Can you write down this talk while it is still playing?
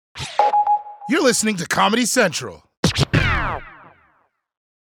You're listening to Comedy Central.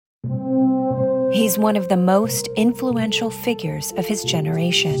 He's one of the most influential figures of his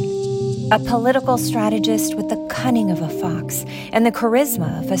generation. A political strategist with the cunning of a fox and the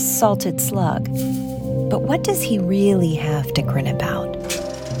charisma of a salted slug. But what does he really have to grin about?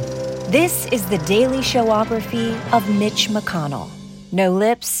 This is the daily showography of Mitch McConnell. No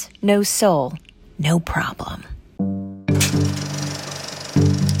lips, no soul, no problem.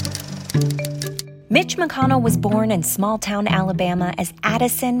 Mitch McConnell was born in small-town Alabama as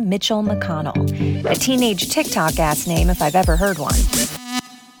Addison Mitchell McConnell, a teenage TikTok-ass name if I've ever heard one.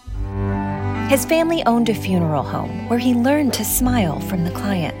 His family owned a funeral home where he learned to smile from the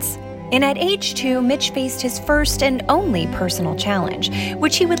clients. And at age 2, Mitch faced his first and only personal challenge,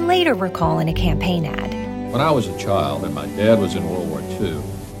 which he would later recall in a campaign ad. When I was a child and my dad was in World War II,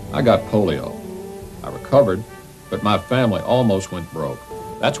 I got polio. I recovered, but my family almost went broke.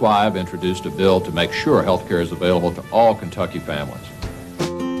 That's why I've introduced a bill to make sure health care is available to all Kentucky families.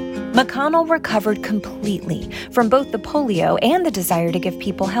 McConnell recovered completely from both the polio and the desire to give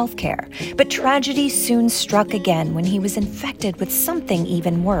people health care. But tragedy soon struck again when he was infected with something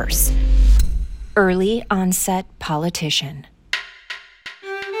even worse. Early onset politician.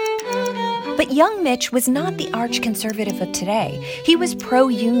 But young Mitch was not the arch-conservative of today. He was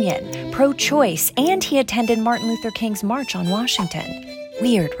pro-union, pro-choice, and he attended Martin Luther King's March on Washington.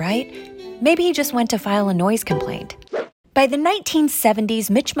 Weird, right? Maybe he just went to file a noise complaint. By the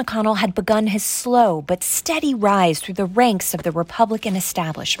 1970s, Mitch McConnell had begun his slow but steady rise through the ranks of the Republican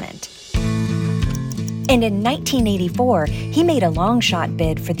establishment. And in 1984, he made a long-shot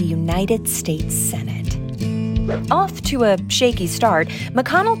bid for the United States Senate. Off to a shaky start,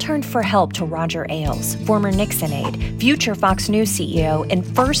 McConnell turned for help to Roger Ailes, former Nixon aide, future Fox News CEO, and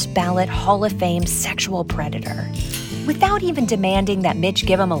first-ballot Hall of Fame sexual predator. Without even demanding that Mitch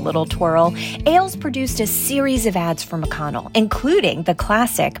give him a little twirl, Ailes produced a series of ads for McConnell, including the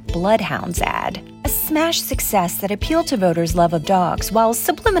classic Bloodhounds ad, a smash success that appealed to voters' love of dogs while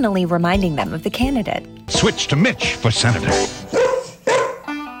subliminally reminding them of the candidate. Switch to Mitch for senator.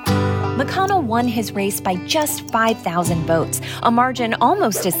 McConnell won his race by just 5,000 votes, a margin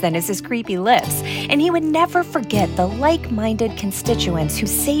almost as thin as his creepy lips, and he would never forget the like-minded constituents who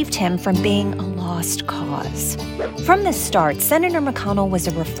saved him from being a lost cause. From the start, Senator McConnell was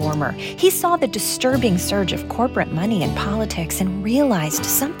a reformer. He saw the disturbing surge of corporate money in politics and realized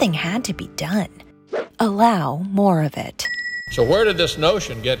something had to be done. Allow more of it. So where did this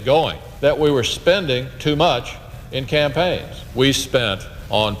notion get going that we were spending too much in campaigns? We spent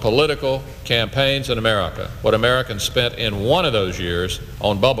on political campaigns in America what Americans spent in one of those years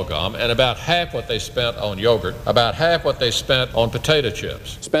on bubblegum, and about half what they spent on yogurt, about half what they spent on potato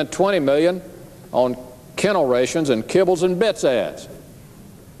chips. Spent $20 million on kennel rations and kibbles and bits ads.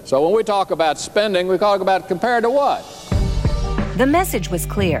 So when we talk about spending, we talk about compared to what? The message was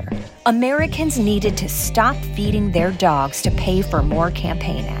clear. Americans needed to stop feeding their dogs to pay for more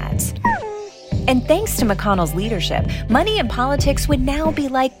campaign ads. And thanks to McConnell's leadership, money in politics would now be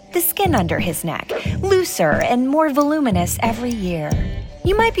like the skin under his neck, looser and more voluminous every year.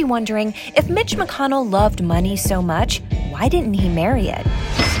 You might be wondering, if Mitch McConnell loved money so much, why didn't he marry it?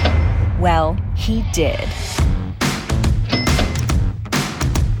 Well, he did.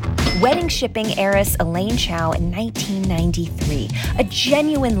 Wedding shipping heiress Elaine Chao in 1993, a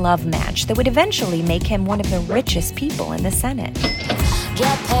genuine love match that would eventually make him one of the richest people in the Senate.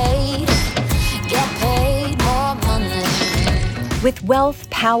 Get paid more money. With wealth,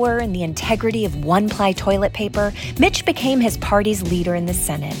 power, and the integrity of one-ply toilet paper, Mitch became his party's leader in the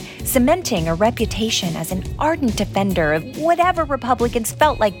Senate, cementing a reputation as an ardent defender of whatever Republicans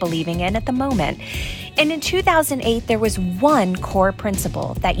felt like believing in at the moment. And in 2008, there was one core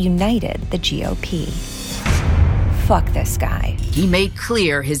principle that united the GOP. Fuck this guy. He made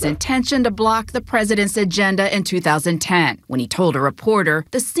clear his intention to block the president's agenda in 2010 when he told a reporter,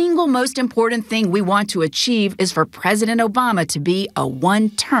 the single most important thing we want to achieve is for President Obama to be a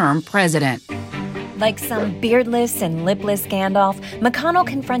one-term president. Like some beardless and lipless Gandalf, McConnell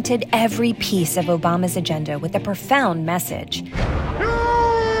confronted every piece of Obama's agenda with a profound message.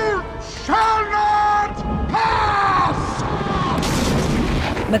 You shall not pass!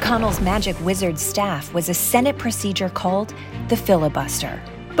 McConnell's magic wizard staff was a Senate procedure called the filibuster.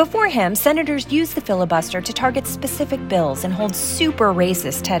 Before him, senators used the filibuster to target specific bills and hold super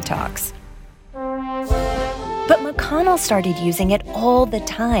racist TED Talks. But McConnell started using it all the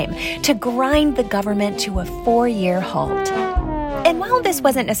time to grind the government to a 4-year halt. And while this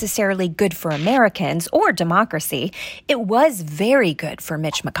wasn't necessarily good for Americans or democracy, it was very good for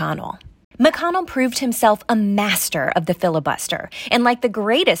Mitch McConnell. McConnell proved himself a master of the filibuster. And like the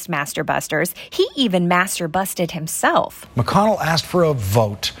greatest master busters, he even master busted himself. McConnell asked for a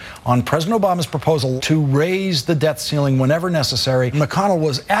vote on President Obama's proposal to raise the debt ceiling whenever necessary. McConnell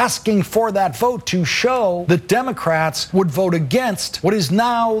was asking for that vote to show that Democrats would vote against what is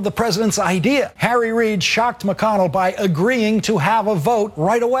now the president's idea. Harry Reid shocked McConnell by agreeing to have a vote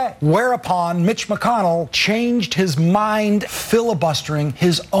right away, whereupon Mitch McConnell changed his mind, filibustering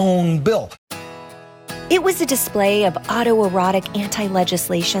his own bill. It was a display of autoerotic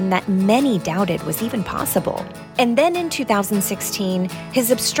anti-legislation that many doubted was even possible. And then in 2016,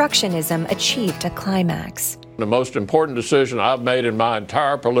 his obstructionism achieved a climax. The most important decision I've made in my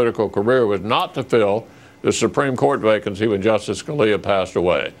entire political career was not to fill the Supreme Court vacancy when Justice Scalia passed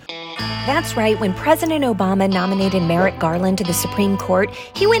away. That's right. When President Obama nominated Merrick Garland to the Supreme Court,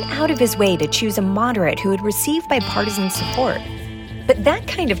 he went out of his way to choose a moderate who had received bipartisan support. But that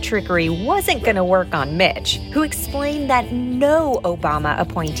kind of trickery wasn't going to work on Mitch, who explained that no Obama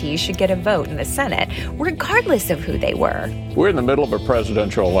appointee should get a vote in the Senate, regardless of who they were. We're in the middle of a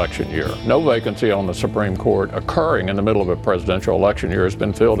presidential election year. No vacancy on the Supreme Court occurring in the middle of a presidential election year has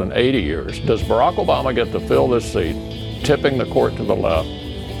been filled in 80 years. Does Barack Obama get to fill this seat, tipping the court to the left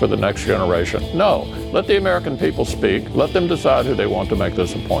for the next generation? No. Let the American people speak. Let them decide who they want to make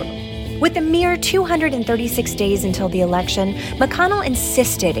this appointment. With a mere 236 days until the election, McConnell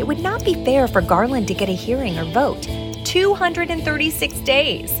insisted it would not be fair for Garland to get a hearing or vote. 236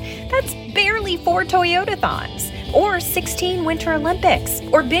 days. That's barely 4 Toyotathons, or 16 Winter Olympics,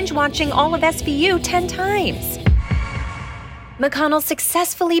 or binge watching all of SVU 10 times. McConnell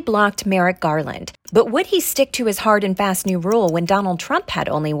successfully blocked Merrick Garland, but would he stick to his hard and fast new rule when Donald Trump had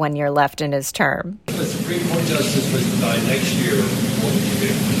only 1 year left in his term? If the Supreme Court justice was denied next year, what would you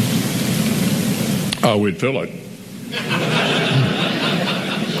do? We'd fill it.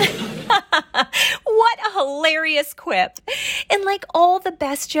 What a hilarious quip. And like all the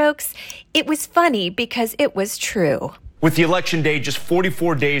best jokes, it was funny because it was true. With the election day just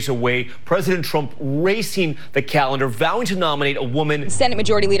 44 days away, President Trump racing the calendar, vowing to nominate a woman. Senate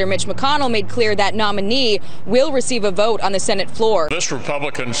Majority Leader Mitch McConnell made clear that nominee will receive a vote on the Senate floor. This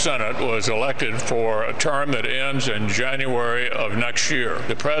Republican Senate was elected for a term that ends in January of next year.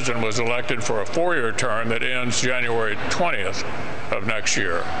 The president was elected for a 4-year term that ends January 20th of next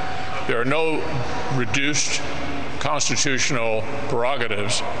year. There are no reduced constitutional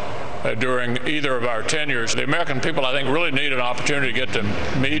prerogatives during either of our tenures. The American people, I think, really need an opportunity to get to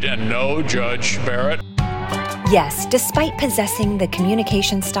meet and know Judge Barrett. Yes, despite possessing the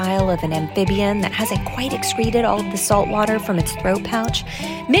communication style of an amphibian that hasn't quite excreted all of the salt water from its throat pouch,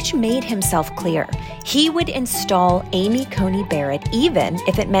 Mitch made himself clear. He would install Amy Coney Barrett even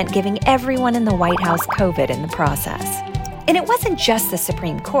if it meant giving everyone in the White House COVID in the process. And it wasn't just the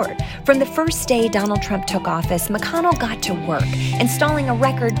Supreme Court. From the first day Donald Trump took office, McConnell got to work, installing a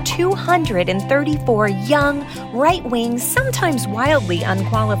record 234 young, right-wing, sometimes wildly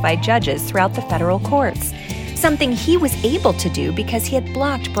unqualified judges throughout the federal courts. Something he was able to do because he had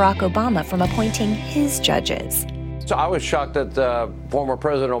blocked Barack Obama from appointing his judges. So I was shocked that former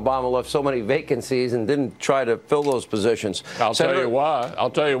President Obama left so many vacancies and didn't try to fill those positions. I'll tell you why.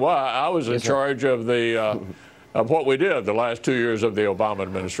 I was in charge of the... of what we did the last 2 years of the Obama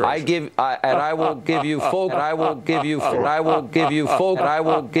administration. I will give you full.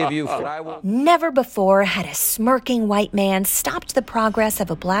 Never before had a smirking white man stopped the progress of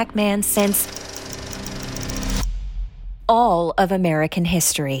a black man since all of American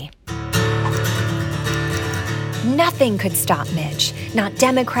history. Nothing could stop Mitch, not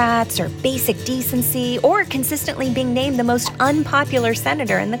Democrats or basic decency or consistently being named the most unpopular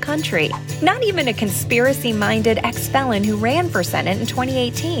senator in the country. Not even a conspiracy-minded ex-felon who ran for Senate in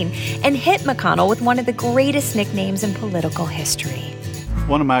 2018 and hit McConnell with one of the greatest nicknames in political history.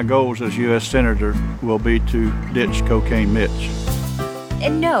 One of my goals as U.S. Senator will be to ditch Cocaine Mitch.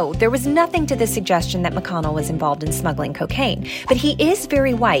 And no, there was nothing to the suggestion that McConnell was involved in smuggling cocaine, but he is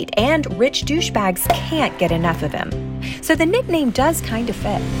very white, and rich douchebags can't get enough of him. So the nickname does kind of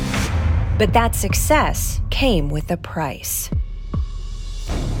fit. But that success came with a price.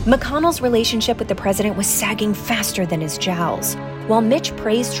 McConnell's relationship with the president was sagging faster than his jowls. While Mitch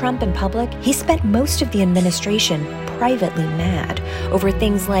praised Trump in public, he spent most of the administration privately mad over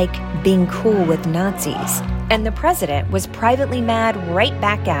things like being cool with Nazis. And the president was privately mad right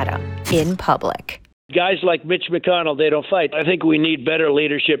back at him in public. Guys like Mitch McConnell, they don't fight. I think we need better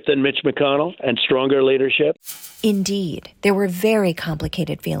leadership than Mitch McConnell and stronger leadership. Indeed, there were very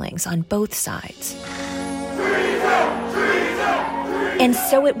complicated feelings on both sides. And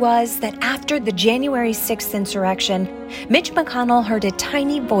so it was that after the January 6th insurrection, Mitch McConnell heard a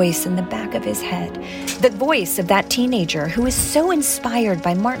tiny voice in the back of his head. The voice of that teenager who was so inspired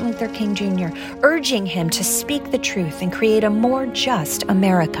by Martin Luther King Jr., urging him to speak the truth and create a more just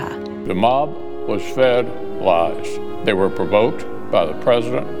America. The mob was fed lies. They were provoked by the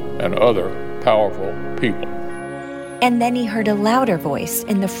president and other powerful people. And then he heard a louder voice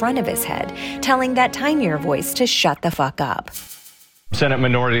in the front of his head, telling that tinier voice to shut the fuck up. Senate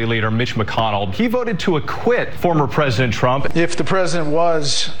Minority Leader Mitch McConnell, he voted to acquit former President Trump. If the president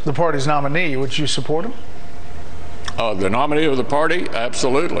was the party's nominee, would you support him? The nominee of the party?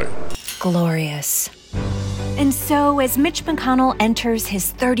 Absolutely. Glorious. And so, as Mitch McConnell enters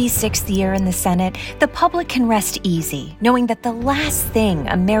his 36th year in the Senate, the public can rest easy, knowing that the last thing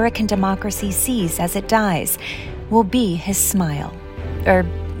American democracy sees as it dies will be his smile. Or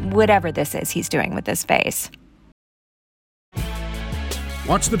whatever this is he's doing with his face.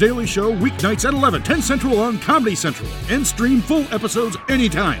 Watch The Daily Show weeknights at 11, 10 Central on Comedy Central. And stream full episodes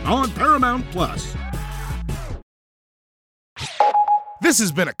anytime on Paramount+. This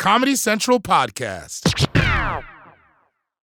has been a Comedy Central podcast.